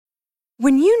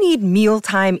When you need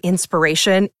mealtime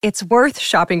inspiration, it's worth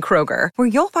shopping Kroger, where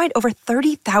you'll find over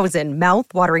 30,000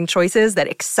 mouth-watering choices that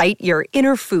excite your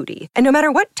inner foodie. And no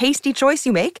matter what tasty choice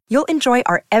you make, you'll enjoy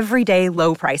our everyday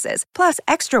low prices, plus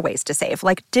extra ways to save,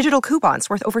 like digital coupons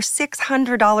worth over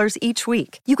 $600 each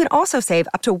week. You can also save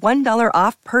up to $1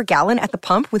 off per gallon at the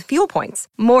pump with fuel points.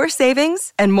 More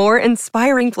savings and more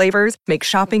inspiring flavors make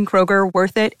shopping Kroger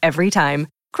worth it every time.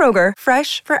 Kroger,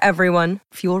 fresh for everyone.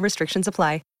 Fuel restrictions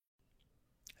apply.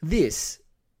 This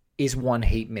is One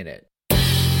Heat Minute.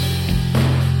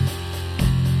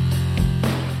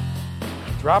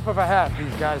 Drop of a hat,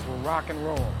 these guys will rock and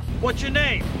roll. What's your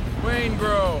name? Wayne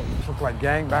Grove. Look like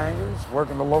gangbangers,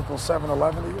 working the local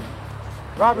 7-Eleven to you.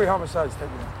 Robbery, homicides, take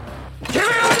me. Give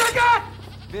me all you got!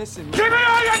 Listen, Give me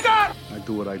all you got! I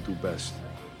do what I do best.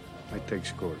 I take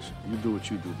scores. You do what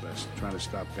you do best, trying to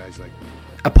stop guys like me.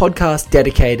 A podcast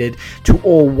dedicated to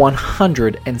all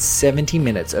 170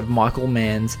 minutes of Michael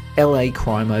Mann's LA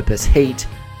crime opus Heat,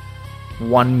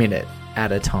 1 minute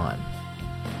at a time.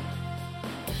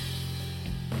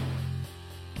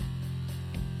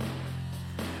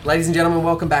 ladies and gentlemen,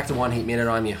 welcome back to One Heat Minute.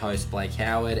 I'm your host, Blake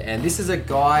Howard, and this is a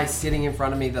guy sitting in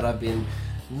front of me that I've been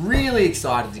really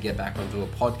excited to get back onto a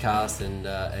podcast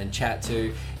and chat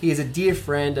to. He is a dear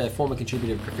friend, a former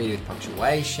contributor of Graffiti with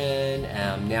Punctuation,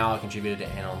 now a contributor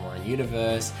to An Online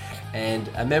Universe, and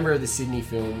a member of the Sydney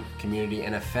film community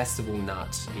and a festival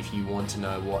nut. If you want to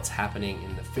know what's happening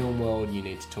in the film world, you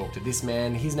need to talk to this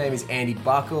man. His name is Andy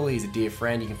Buckle. He's a dear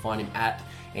friend. You can find him at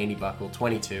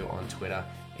AndyBuckle22 on Twitter.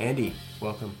 Andy,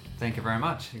 welcome. Thank you very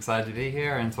much. Excited to be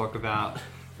here and talk about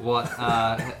what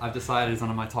I've decided is one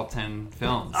of my top 10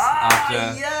 films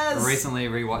after recently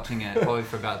rewatching it, probably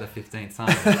for about the 15th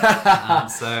time.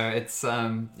 So it's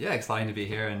exciting to be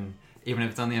here, and even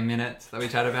if it's only a minute that we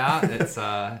chat about, it's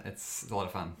a lot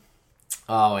of fun.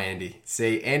 Oh, Andy.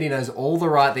 See, Andy knows all the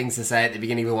right things to say at the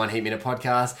beginning of a One Heat Minute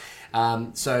podcast.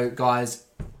 So, guys,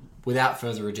 without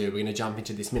further ado, we're going to jump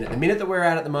into this minute. The minute that we're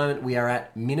at the moment, we are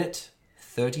at minute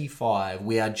 35.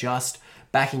 We are just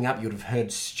backing up. You would have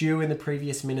heard Stu in the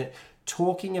previous minute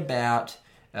talking about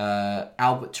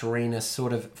Albert Torina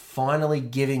sort of finally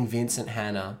giving Vincent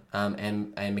Hanna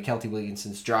and Mykelti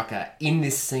Williamson's Drucker in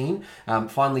this scene,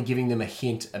 finally giving them a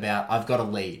hint about, I've got a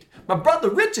lead. My brother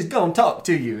Rich is going to talk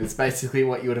to you. It's basically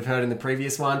what you would have heard in the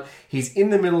previous one. He's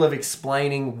in the middle of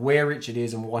explaining where Richard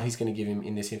is and what he's going to give him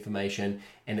in this information,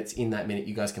 and it's in that minute.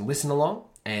 You guys can listen along,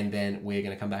 and then we're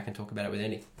going to come back and talk about it with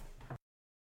Andy.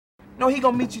 No, he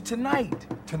gonna meet you tonight.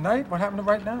 Tonight? What happened to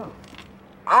right now?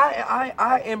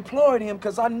 I implored him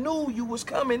because I knew you was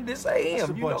coming this AM. That's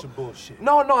a bunch of bullshit.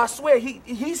 No, I swear,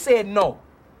 he said no.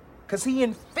 Because he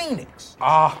in Phoenix.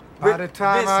 By the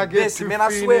time I get to man,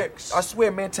 Phoenix, I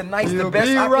swear, man, tonight's he'll the best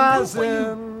be I can rising. do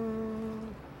for you.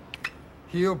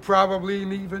 He'll probably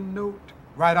leave a note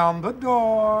right on the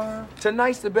door.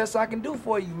 Tonight's the best I can do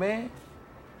for you, man.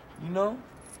 You know?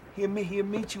 He'll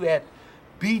meet you at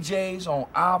BJ's on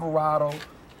Alvarado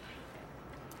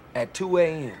at 2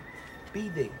 a.m. Be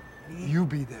there. You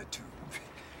be there too.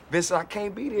 Vince, I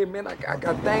can't be there, man. I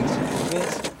got things to do,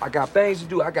 Vince. I got things to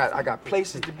do. I got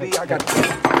places to be. I got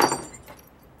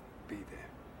be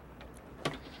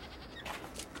there.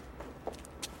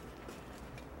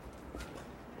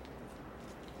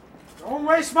 Don't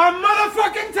waste my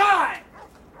motherfucking time!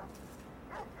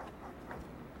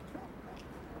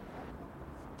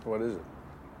 What is it?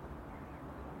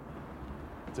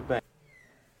 It's a bang.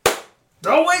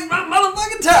 Don't waste my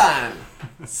motherfucking time!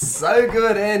 So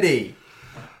good, Andy.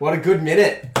 What a good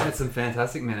minute. It's a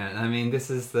fantastic minute. I mean, this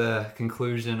is the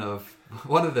conclusion of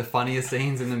one of the funniest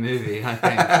scenes in the movie, I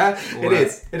think. It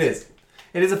is.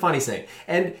 It is a funny scene.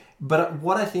 But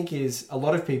what I think is, a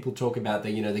lot of people talk about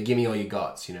the give me all you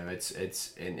gots.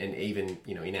 And even,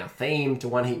 in our theme to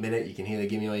One Heat Minute, you can hear the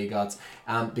give me all you gots.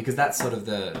 Because that's sort of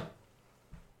the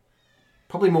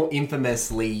probably more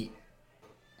infamously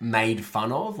made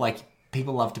fun of. Like,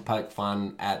 people love to poke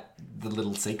fun at the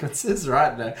little sequences,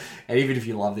 right? And even if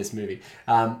you love this movie.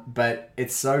 But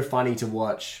it's so funny to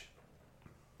watch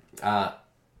the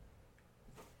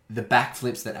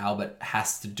backflips that Albert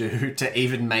has to do to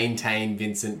even maintain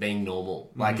Vincent being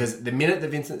normal. Like, because the minute that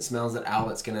Vincent smells that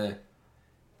Albert's going to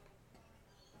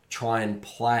try and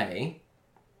play,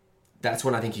 that's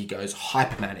when I think he goes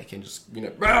hypermanic and just,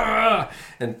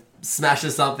 and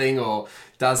smashes something or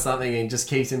does something and just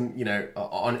keeps him,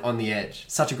 on the edge.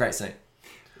 Such a great scene.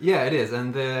 Yeah, it is.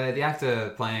 And the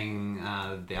actor playing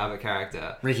the Albert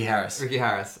character, Ricky Harris,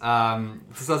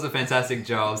 does a fantastic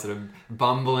job, sort of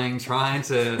bumbling, trying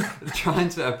to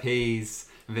appease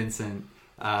Vincent.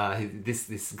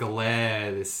 This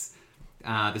glare, this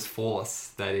this force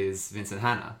that is Vincent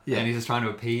Hanna. Yeah. And he's just trying to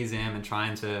appease him and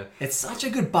trying to... It's such a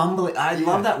good bumbling... I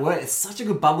love that word. It's such a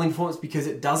good bumbling performance because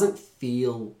it doesn't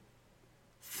feel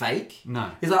fake.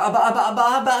 No. It's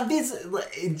like, this...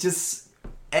 It just...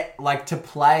 Like, to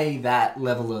play that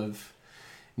level of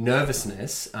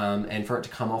nervousness and for it to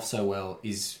come off so well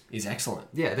is excellent.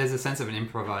 Yeah, there's a sense of an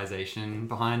improvisation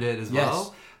behind it as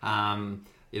well.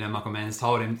 You know, Michael Mann's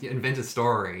told him, invent a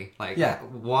story. Like,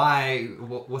 why?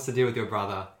 What's the deal with your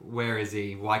brother? Where is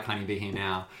he? Why can't he be here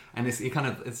now? And it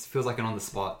feels like an on the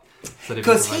spot sort of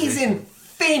because he's in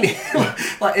Phoenix.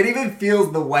 Like, it even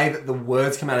feels the way that the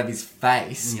words come out of his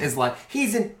face is like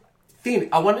he's in Phoenix.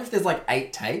 I wonder if there's like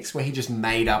 8 takes where he just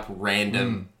made up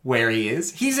random where he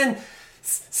is. He's in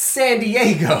San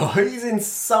Diego. He's in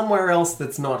somewhere else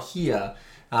that's not here.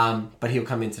 But he'll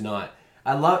come in tonight.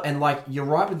 I love, and like, you're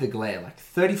right with the glare, like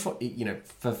 34, you know,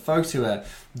 for folks who are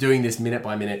doing this minute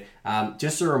by minute,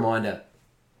 just a reminder,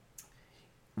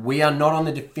 we are not on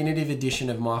the definitive edition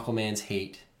of Michael Mann's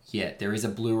Heat yet. There is a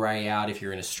Blu-ray out. If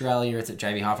you're in Australia, it's at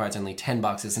JB Hi-Fi. It's only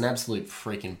 $10. It's an absolute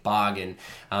freaking bargain.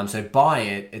 So buy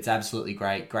it. It's absolutely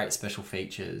great. Great special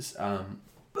features.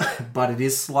 But it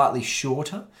is slightly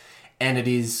shorter, and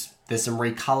there's some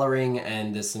recoloring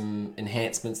and there's some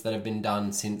enhancements that have been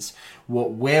done since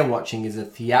what we're watching is a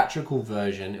theatrical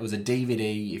version. It was a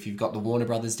DVD. If you've got the Warner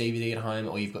Brothers DVD at home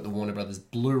or you've got the Warner Brothers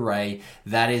Blu-ray,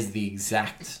 that is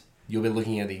you'll be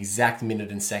looking at the exact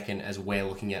minute and second as we're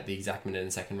looking at the exact minute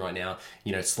and second right now.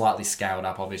 You know, slightly scaled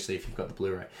up, obviously, if you've got the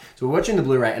Blu-ray. So we're watching the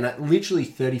Blu-ray, and at literally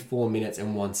 34 minutes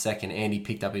and 1 second, Andy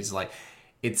picked up, he's like,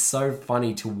 it's so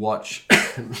funny to watch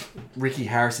Ricky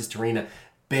Harris's Tarina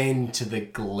bend to the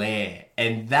glare.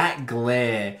 And that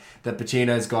glare that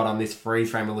Pacino's got on this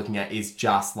freeze frame we're looking at is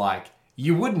just like,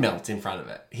 you would melt in front of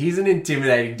it. He's an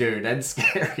intimidating dude and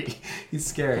scary. He's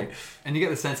scary. And you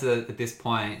get the sense that at this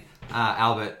point,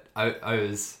 Albert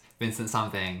owes Vincent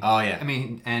something. Oh, yeah. I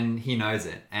mean, and he knows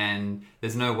it. And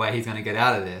there's no way he's going to get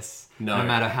out of this. No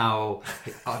matter how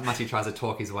much he tries to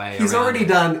talk his way He's around already it.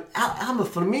 done, I'm a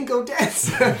flamenco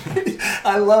dancer.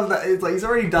 I love that. It's like, he's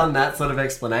already done that sort of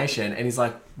explanation. And he's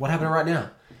like, what happened right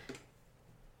now?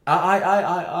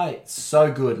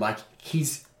 So good. Like,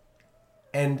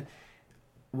 and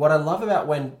what I love about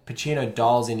when Pacino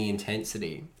dials in the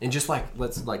intensity and just like,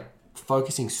 let's like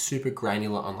focusing super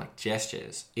granular on like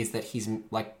gestures is that he's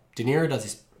like, De Niro does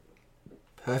this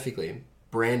perfectly.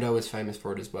 Brando is famous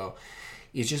for it as well.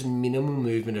 Is just minimal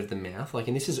movement of the mouth. Like,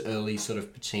 and this is early sort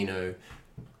of Pacino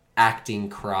acting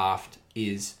craft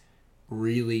is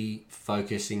really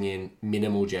focusing in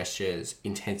minimal gestures,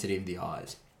 intensity of the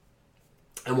eyes.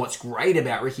 And what's great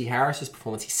about Ricky Harris's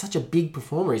performance, he's such a big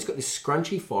performer. He's got this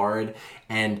scrunchy forehead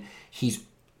and he's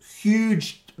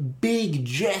huge, big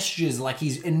gestures. Like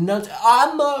he's and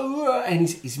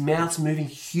his mouth's moving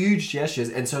huge gestures.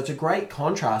 And so it's a great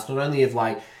contrast, not only of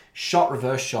like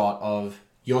reverse shot of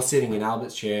you're sitting in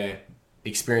Albert's chair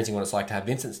experiencing what it's like to have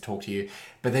Vincent talk to you,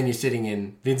 but then you're sitting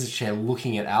in Vincent's chair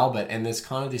looking at Albert, and there's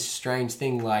kind of this strange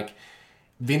thing like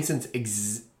Vincent's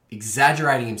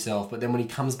exaggerating himself, but then when he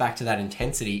comes back to that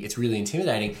intensity, it's really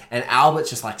intimidating, and Albert's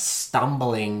just like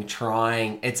stumbling,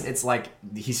 trying. It's like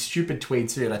his stupid tweed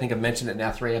suit. I think I've mentioned it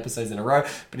now 3 episodes in a row,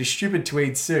 but his stupid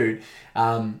tweed suit,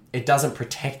 it doesn't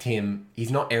protect him. He's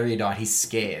not erudite. He's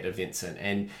scared of Vincent,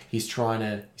 and he's trying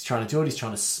to do it. He's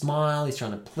trying to smile. He's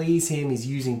trying to please him. He's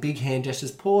using big hand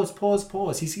gestures. Pause.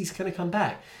 He's going to come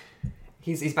back.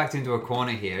 He's backed into a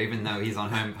corner here, even though he's on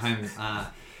home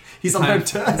He's on home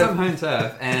turf. He's on home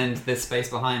turf, and there's space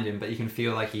behind him, but you can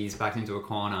feel like he's backed into a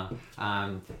corner.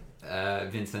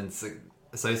 Vincent's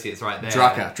associate's right there.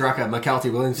 Drucker,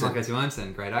 McKelty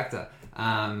Williamson. Great actor.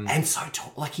 And so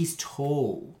tall. Like, he's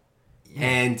tall. Yeah.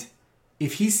 And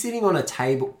if he's sitting on a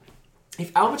table...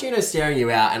 If Al Pacino's staring you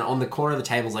out, and on the corner of the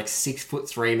table is like 6'3"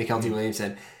 McKelty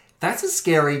Williamson, that's a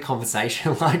scary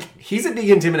conversation. Like, he's a big,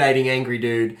 intimidating, angry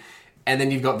dude. And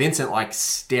then you've got Vincent like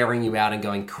staring you out and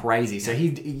going crazy. So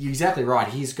you're exactly right.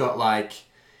 He's got like,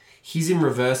 he's in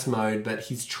reverse mode, but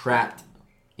he's trapped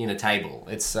in a table.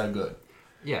 It's so good.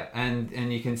 Yeah,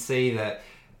 and you can see that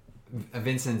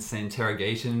Vincent's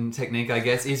interrogation technique, I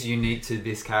guess, is unique to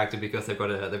this character because they've got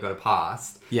a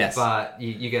past. Yes. But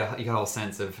you get a whole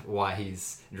sense of why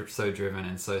he's so driven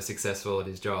and so successful at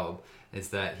his job is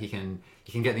that he can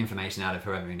get the information out of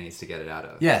whoever he needs to get it out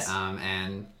of. Yes.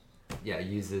 And yeah,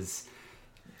 uses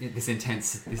this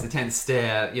intense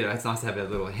stare. You know, it's nice to have a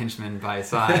little henchman by his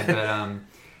side, but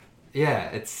yeah,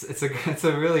 it's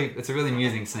a really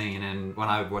amusing scene. And when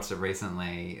I watched it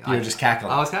recently, you were just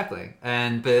cackling. I was cackling,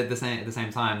 but at the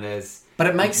same time, there's.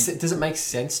 But does it make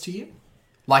sense to you?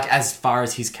 Like, as far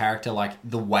as his character, like,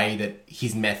 the way that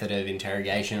his method of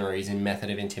interrogation or his method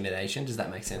of intimidation, does that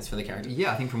make sense for the character?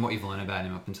 Yeah, I think from what you've learned about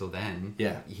him up until then,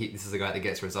 this is a guy that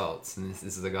gets results, and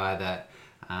this is a guy that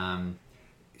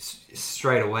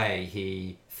straight away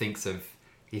he thinks of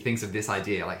this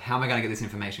idea, like, how am I going to get this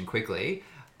information quickly?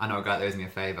 I know a guy that owes me a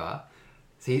favor.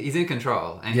 So he's in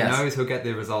control, and he knows he'll get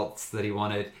the results that he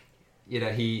wanted. You know,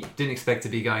 he didn't expect to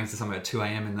be going to somewhere at 2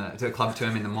 a.m. to a club 2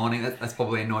 a.m. in the morning. That's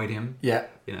probably annoyed him. Yeah.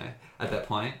 You know, at that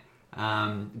point.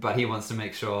 But he wants to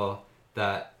make sure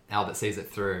that Albert sees it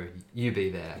through. You be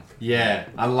there. Yeah,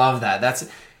 I love that.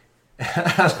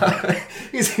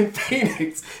 He's in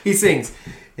Phoenix. He sings,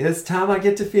 "It's time I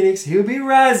get to Phoenix, he'll be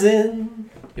rising."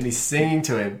 And he's singing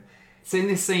to him. So in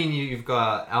this scene, you've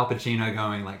got Al Pacino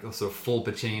going like sort of full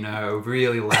Pacino,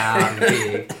 really loud and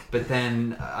big. But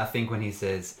then I think when he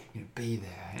says, "Be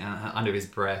there," under his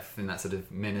breath in that sort of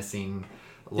menacing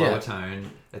lower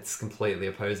tone, it's completely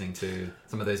opposing to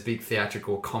some of those big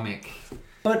theatrical comic.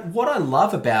 But what I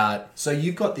love about, so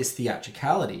you've got this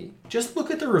theatricality. Just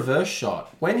look at the reverse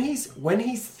shot when he's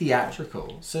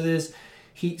theatrical. So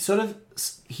he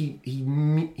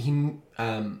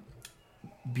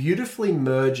beautifully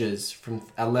merges from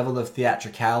a level of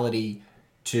theatricality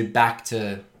to back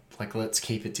to like, let's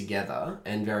keep it together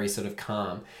and very sort of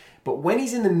calm. But when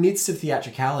he's in the midst of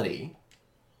theatricality,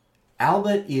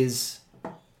 Albert is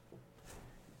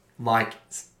like,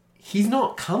 he's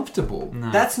not comfortable.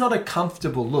 No. That's not a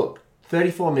comfortable look.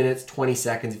 34 minutes, 20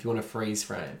 seconds if you want to freeze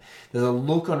frame. There's a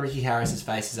look on Ricky Harris's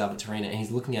face as Albert Torino, and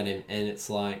he's looking at him, and it's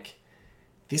like,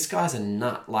 this guy's a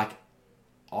nut. Like,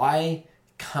 I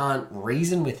can't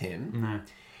reason with him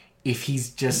if he's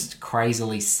just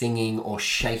crazily singing or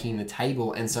shaking the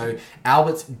table. And so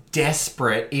Albert's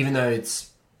desperate, even though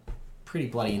it's pretty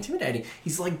bloody intimidating,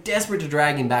 he's like desperate to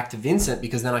drag him back to Vincent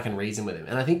because then I can reason with him.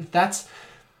 And I think that's,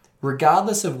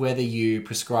 regardless of whether you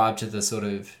prescribe to the sort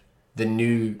of the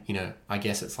new, I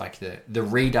guess it's like the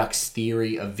redux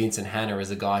theory of Vincent Hanna as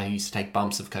a guy who used to take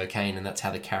bumps of cocaine, and that's how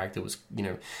the character was,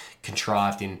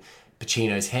 contrived in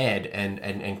Pacino's head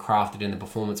and crafted in the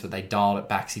performance, but they dialed it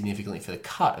back significantly for the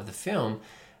cut of the film.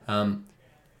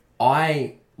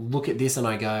 I look at this and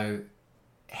I go,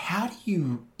 how do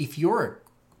you, if you're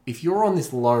on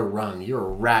this low rung, you're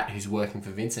a rat who's working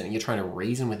for Vincent and you're trying to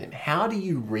reason with him, how do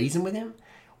you reason with him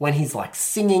when he's like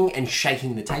singing and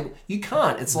shaking the table? You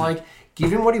can't. It's like,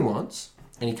 give him what he wants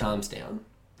and he calms down.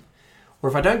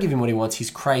 Or if I don't give him what he wants, he's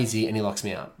crazy and he locks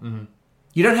me out. Mm-hmm.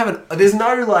 You don't have there's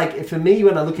no, like, for me,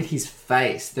 when I look at his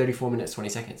face, 34 minutes, 20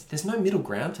 seconds, there's no middle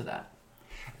ground to that.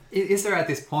 Is there at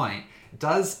this point,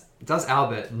 does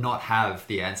Albert not have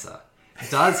the answer?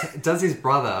 Does his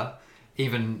brother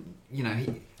even,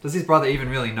 does his brother even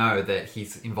really know that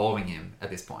he's involving him at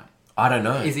this point? I don't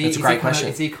know. It's a great question.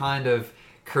 Is he kind of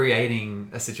creating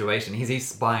a situation? Is he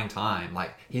buying time?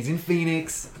 Like, he's in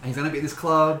Phoenix, and he's going to be at this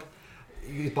club.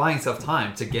 He's buying himself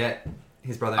time to get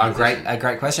his brother. A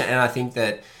great question, and I think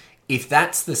that if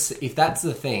that's the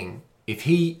thing, if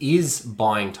he is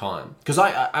buying time, because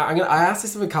I asked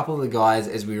this of a couple of the guys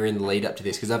as we were in the lead up to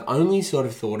this, because I've only sort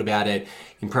of thought about it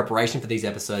in preparation for these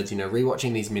episodes,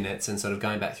 rewatching these minutes and sort of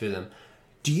going back through them.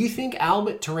 Do you think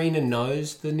Albert Torino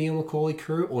knows the Neil Macaulay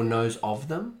crew or knows of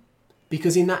them?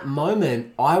 Because in that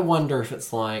moment, I wonder if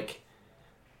it's like,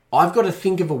 I've got to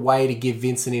think of a way to give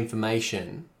Vincent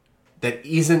information that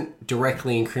isn't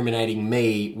directly incriminating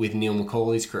me with Neil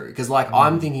Macaulay's crew. Because,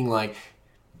 I'm thinking,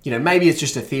 maybe it's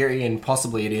just a theory and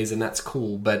possibly it is, and that's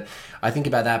cool. But I think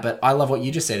about that. But I love what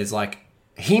you just said. Is like,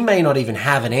 he may not even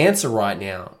have an answer right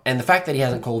now. And the fact that he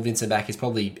hasn't called Vincent back is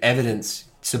probably evidence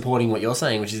supporting what you're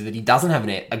saying, which is that he doesn't have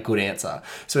a good answer.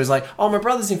 So he's like, oh, my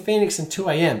brother's in Phoenix at 2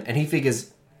 a.m. And he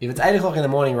figures, if it's 8 o'clock in the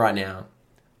morning right now,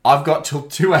 I've got till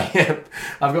 2 a.m.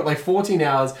 I've got 14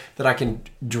 hours that I can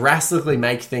drastically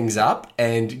make things up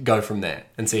and go from there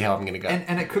and see how I'm going to go.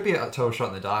 And it could be a total shot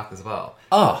in the dark as well.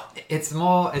 Oh. It's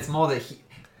more that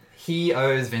he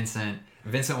owes Vincent.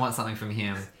 Vincent wants something from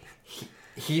him.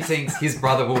 He thinks his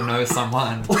brother will know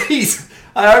someone. Please,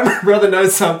 I hope my brother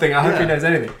knows something. I hope he knows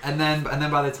anything. And then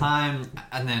by the time,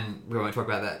 and then we won't talk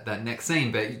about that next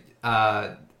scene, but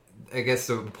I guess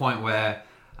to the point where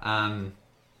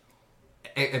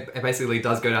it basically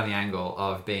does go down the angle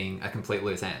of being a complete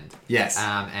loose end. Yes.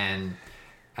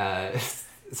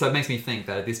 So it makes me think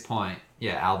that at this point,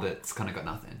 Albert's kind of got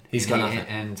nothing. He's got nothing.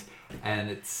 And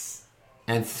it's...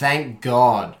 And thank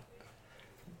God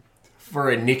for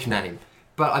a nickname.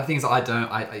 But I think I don't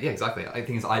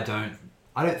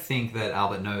I don't think that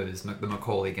Albert knows the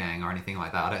Macaulay gang or anything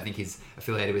like that. I don't think he's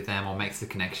affiliated with them or makes the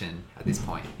connection at this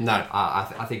point. No.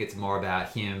 I think it's more about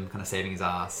him kind of saving his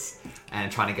ass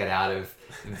and trying to get out of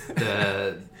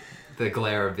the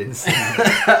glare of Vincent.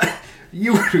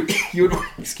 You would,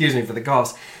 excuse me for the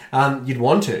coughs, you'd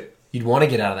want to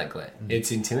get out of that glare.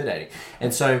 It's intimidating.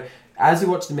 And so as we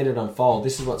watch the minute unfold,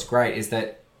 this is what's great, is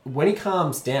that when he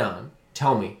calms down,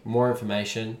 tell me more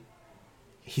information.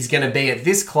 He's going to be at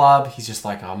this club. He's just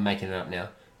like, I'm making it up now.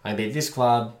 I'm going to be at this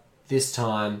club, this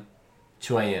time,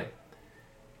 2 a.m.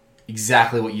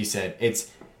 Exactly what you said.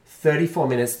 It's 34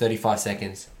 minutes, 35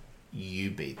 seconds.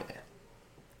 You be there.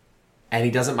 And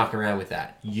he doesn't muck around with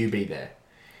that. You be there.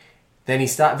 Then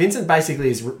Vincent basically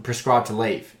is prescribed to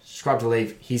leave.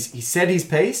 He said his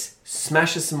piece,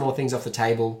 smashes some more things off the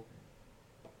table.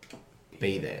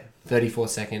 Be there. 34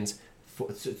 seconds.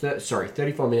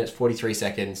 34 minutes, 43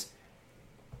 seconds.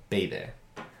 Be there.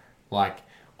 Like,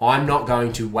 I'm not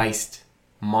going to waste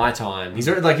my time. He's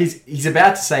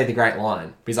about to say the great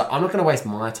line. But he's like, I'm not going to waste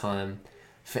my time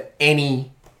for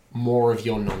any more of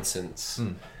your nonsense.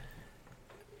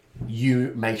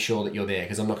 You make sure that you're there,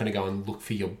 because I'm not going to go and look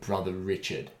for your brother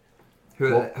Richard.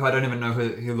 Who I don't even know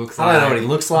who he looks like. I don't know what he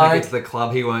looks like. When I get to the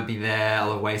club, he won't be there.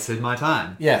 I'll have wasted my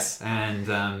time. Yes.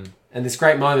 And this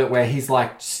great moment where he's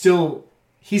like,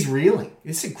 he's reeling.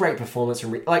 This is a great performance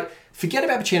from forget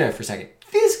about Pacino for a second.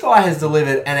 This guy has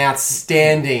delivered an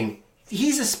outstanding.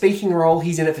 He's a speaking role.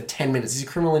 He's in it for 10 minutes. He's a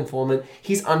criminal informant.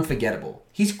 He's unforgettable.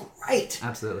 He's great.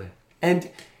 Absolutely. And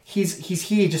he's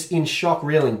here just in shock,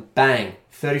 reeling. Bang.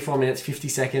 34 minutes, 50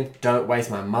 seconds. Don't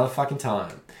waste my motherfucking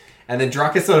time. And then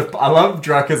Drucker I love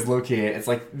Drucker's look here. It's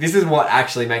like, this is what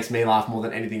actually makes me laugh more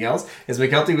than anything else, is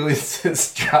McKelty Williams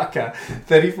says Drucker,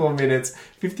 34 minutes,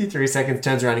 53 seconds,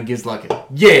 turns around and gives don't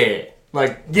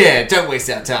waste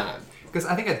our time. Because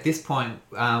I think at this point,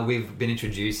 we've been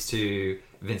introduced to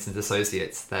Vincent's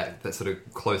associates, that sort of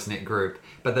close-knit group,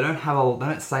 but they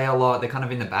don't say a lot, they're kind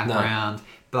of in the background,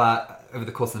 but over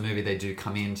the course of the movie, they do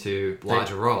come into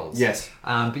larger roles. Yes.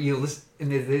 But you listen,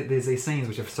 and there's these scenes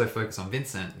which are so focused on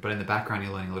Vincent, but in the background,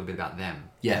 you're learning a little bit about them.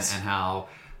 Yes. And how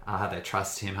they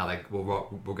trust him, how they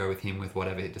will go with him with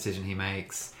whatever decision he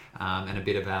makes, and a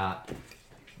bit about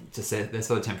just their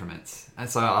sort of temperaments. And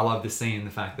so I love this scene,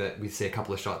 the fact that we see a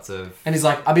couple of shots of... And he's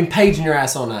like, I've been paging your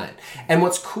ass all night. And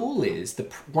what's cool is,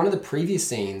 one of the previous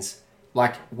scenes,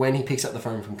 like when he picks up the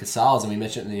phone from Casals, and we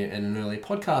mentioned it in an earlier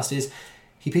podcast, is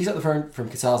he picks up the phone from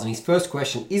Casals and his first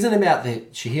question isn't about the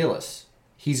Chehalis.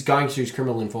 He's going to his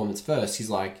criminal informants first.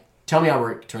 He's like, tell me I'll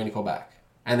return your call back.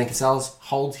 And then Casals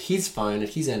holds his phone at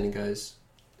his end and goes,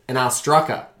 and asks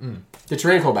Drucker to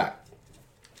return your call back.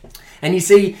 And you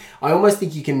see, I almost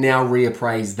think you can now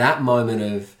reappraise that moment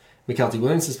of McKelty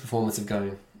Williams' performance of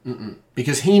going,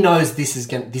 because he knows this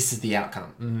is the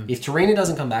outcome. If Tarina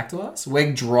doesn't come back to us,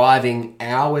 we're driving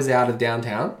hours out of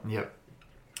downtown. Yep.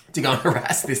 To go and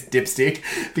harass this dipstick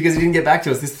because he didn't get back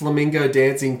to us. This flamingo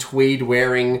dancing, tweed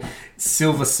wearing,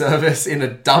 silver service in a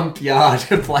dump yard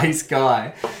place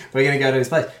guy. We're going to go to his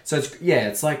place. So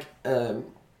it's like,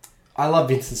 I love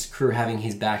Vincent's crew having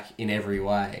his back in every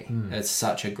way. It's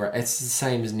the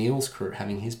same as Neil's crew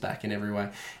having his back in every way.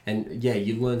 And yeah,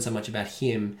 you learn so much about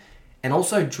him. And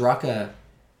also Drucker,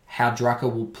 how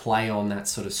Drucker will play on that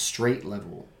sort of street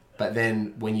level. But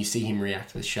then when you see him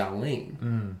react with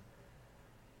Charlene,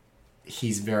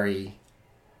 he's very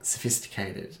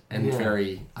sophisticated and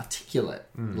very articulate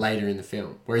later in the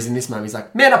film. Whereas in this moment, he's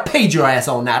like, man, I paid your ass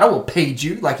all night. I will paid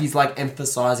you. Like, he's like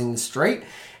emphasizing the street.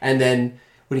 And then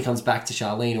when he comes back to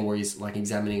Charlene, or where he's like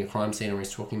examining a crime scene, or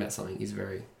he's talking about something, he's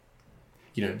very,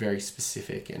 very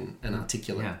specific and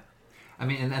articulate. Yeah. I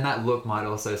mean, and that look might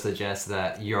also suggest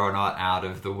that you're not out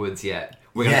of the woods yet.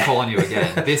 We're going to call on you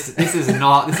again. This is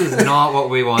not what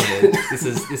we wanted. This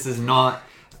is not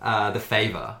the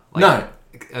favor. No.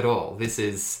 At all. This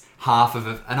is half of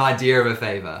an idea of a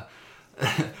favor.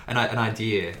 an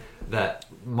idea that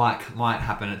might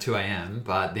happen at 2 a.m,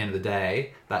 but at the end of the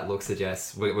day, that look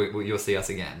suggests you'll see us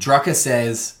again. Drucker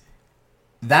says,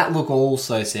 that look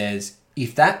also says,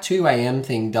 if that 2 a.m.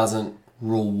 thing doesn't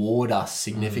reward us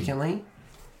significantly,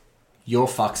 you're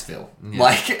Fucksville. Yeah.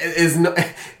 Like,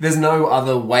 there's no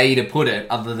other way to put it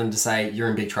other than to say you're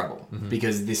in big trouble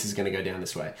because this is going to go down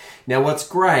this way. Now, what's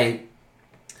great,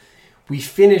 we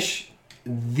finish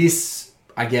this,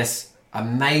 I guess, a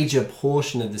major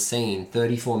portion of the scene,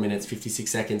 34 minutes,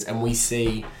 56 seconds, and we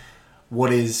see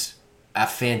what is a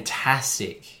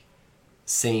fantastic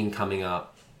scene coming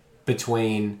up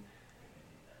between,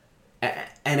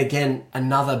 and again,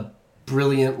 another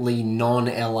brilliantly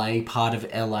non-LA part of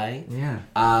LA. Yeah.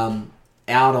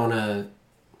 Out on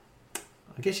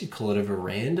I guess you'd call it a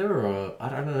veranda, or I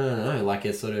don't know, like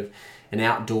a sort of an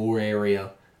outdoor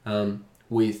area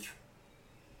with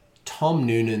Tom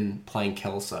Noonan playing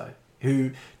Kelso.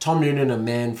 Who Tom Noonan, a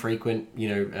man frequent,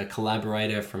 a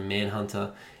collaborator from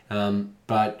Manhunter,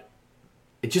 but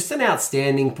just an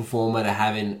outstanding performer to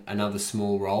have in another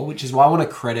small role, which is why I want to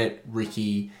credit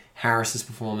Ricky Harris's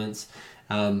performance.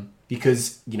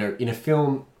 Because, in a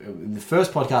film, the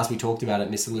first podcast we talked about it,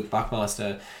 Mr. Luke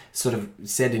Buckmaster sort of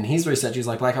said in his research, he was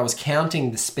like, I was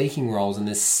counting the speaking roles, and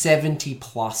there's 70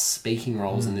 plus speaking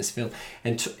roles in this film.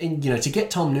 And to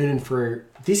get Tom Noonan for,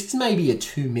 this is maybe a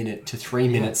 2-minute to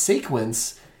 3-minute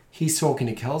sequence, he's talking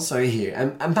to Kelso here.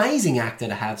 An amazing actor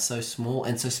to have so small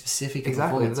and so specific.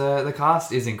 Exactly. The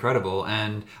cast is incredible,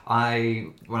 and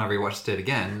when I rewatched it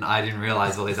again, I didn't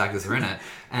realize all these actors were in it,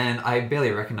 and I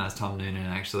barely recognized Tom Noonan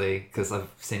actually, because I've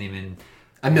seen him in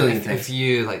a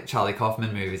few like Charlie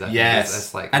Kaufman movies. I think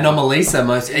that's like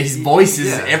Anomalisa. His voice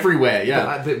is everywhere.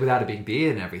 Yeah, but without a big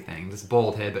beard and everything, just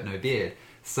bald hair but no beard.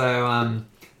 So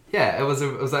it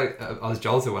was like I was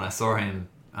jolted when I saw him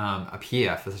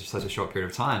appear for such a short period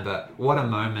of time. But what a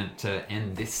moment to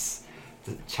end this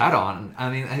chat on. I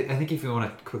mean, I think if you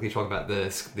want to quickly talk about the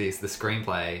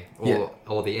screenplay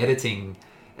or the editing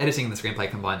and the screenplay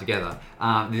combined together,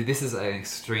 this is an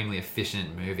extremely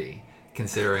efficient movie.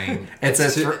 Considering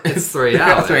it's 3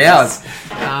 hours. 3 hours.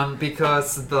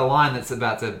 Because the line that's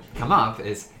about to come up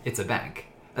is, it's a bank.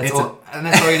 That's all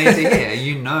you need to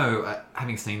hear.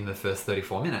 Having seen the first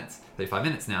 35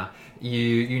 minutes now,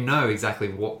 you know exactly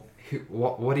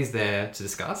what is there to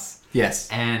discuss. Yes.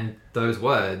 And those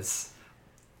words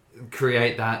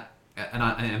create that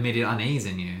an immediate unease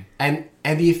in you. And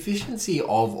the efficiency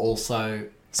of also...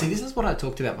 See, this is what I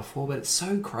talked about before, but it's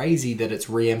so crazy that it's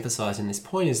re-emphasized in this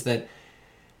point, is that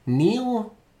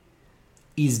Neil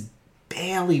is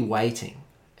barely waiting.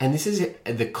 And this is,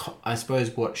 I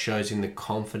suppose, what shows in the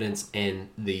confidence and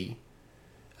the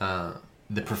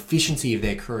proficiency of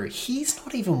their crew. He's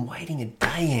not even waiting a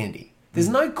day, Andy. There's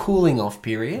no cooling off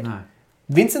period. No.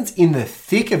 Vincent's in the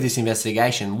thick of this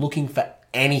investigation looking for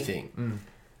anything.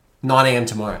 9 a.m.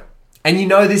 tomorrow. And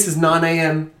this is 9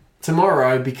 a.m.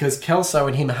 tomorrow because Kelso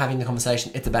and him are having the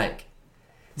conversation at the bank.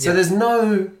 So there's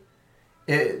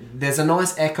a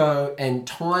nice echo, and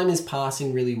time is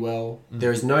passing really well.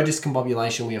 There is no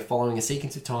discombobulation. We are following a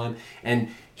sequence of time, and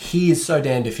he is so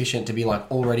damned efficient to be like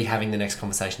already having the next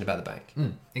conversation about the bank.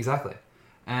 Exactly.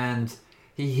 And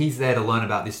he's there to learn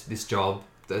about this job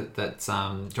that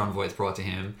John Voight's brought to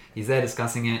him. He's there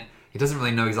discussing it. He doesn't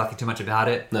really know exactly too much about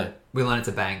it. No. We learn it's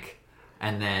a bank,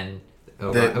 and then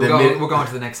we'll go on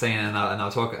to the next scene, and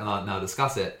I'll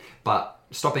discuss it. But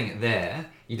stopping it there,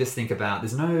 you just think about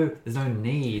there's no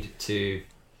need to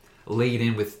lead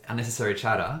in with unnecessary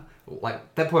chatter.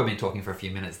 Like, they've probably been talking for a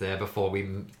few minutes there before we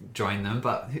join them,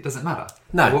 but it doesn't matter.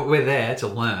 No, we're there to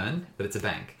learn that it's a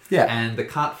bank. Yeah, and the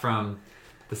cut from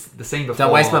the scene before.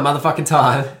 Don't waste my motherfucking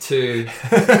time. To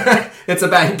it's a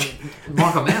bank.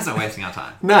 Michael Mann's not wasting our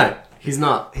time. No, he's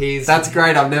not. That's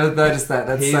great. I've never noticed that.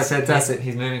 That's so fantastic.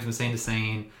 He's moving from scene to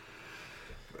scene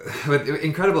with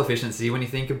incredible efficiency. When you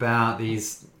think about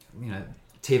these,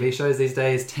 TV shows these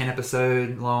days, 10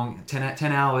 episode long,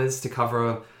 10 hours to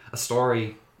cover a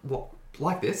story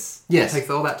like this. Yes. It takes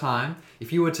all that time.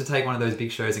 If you were to take one of those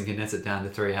big shows and condense it down to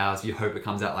 3 hours, you hope it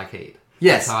comes out like Heat.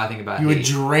 Yes. That's how I think about Your Heat.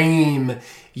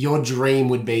 Your dream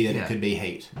would be that it could be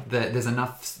Heat. There's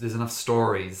enough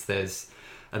stories, there's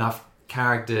enough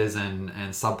characters and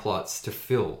subplots to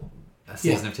fill a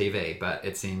season of TV, but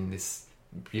it's in this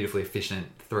beautifully efficient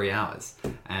 3 hours.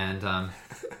 And I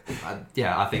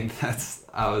think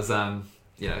I was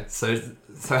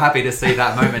so happy to see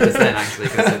that moment just then, actually,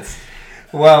 because it's...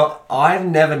 Well, I've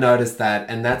never noticed that,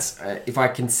 and that's if I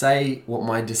can say what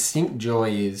my distinct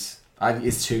joy is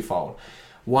twofold.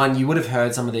 One, you would have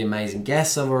heard some of the amazing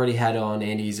guests I've already had on.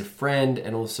 Andy's a friend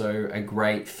and also a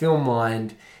great film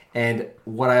mind. And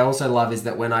what I also love is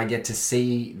that when I get to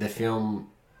see the film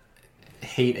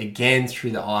Heat again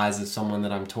through the eyes of someone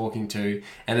that I'm talking to,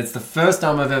 and it's the first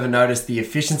time I've ever noticed the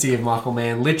efficiency of Michael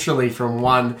Mann, literally from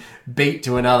one beat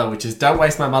to another, which is don't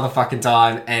waste my motherfucking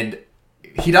time. And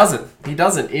he doesn't.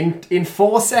 In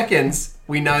 4 seconds,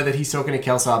 we know that he's talking to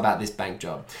Kelso about this bank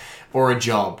job or a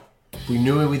job. We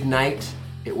knew it with Nate.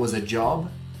 It was a job.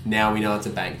 Now we know it's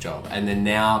a bank job. And then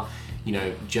now,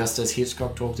 just as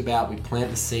Hitchcock talked about, we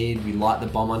plant the seed, we light the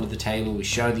bomb under the table, we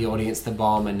show the audience the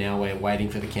bomb, and now we're waiting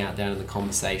for the countdown and the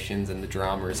conversations and the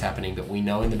drama is happening. But we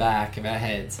know in the back of our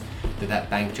heads that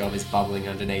bank job is bubbling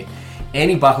underneath.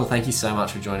 Andy Buckle, thank you so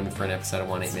much for joining me for an episode of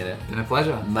 1 Heat Minute. It's been a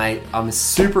pleasure. Mate, I'm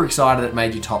super excited it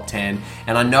made you top 10,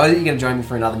 and I know that you're going to join me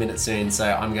for another minute soon, so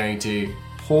I'm going to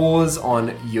pause on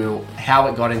how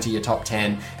it got into your top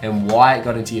 10 and why it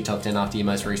got into your top 10 after your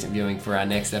most recent viewing for our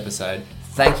next episode.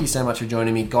 Thank you so much for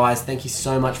joining me, guys. Thank you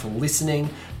so much for listening.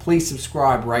 Please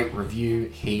subscribe, rate, review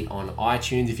Heat on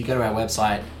iTunes. If you go to our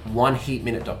website,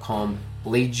 oneheatminute.com,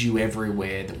 leads you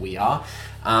everywhere that we are.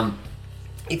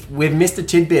 If we've missed a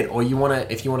tidbit, or if you want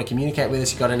to communicate with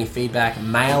us, you got any feedback,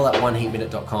 mail at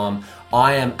oneheatminute.com.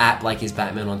 I am at Blake is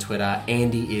Batman on Twitter.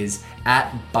 Andy is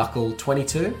at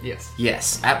Buckle22.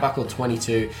 Yes, at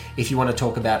Buckle22. If you want to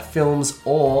talk about films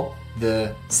or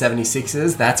the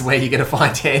 76ers, that's where you're going to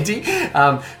find Andy.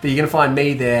 But you're going to find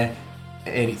me there.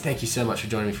 Andy, thank you so much for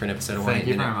joining me for an episode of One Heat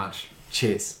Minute. Thank you very much.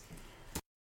 Cheers.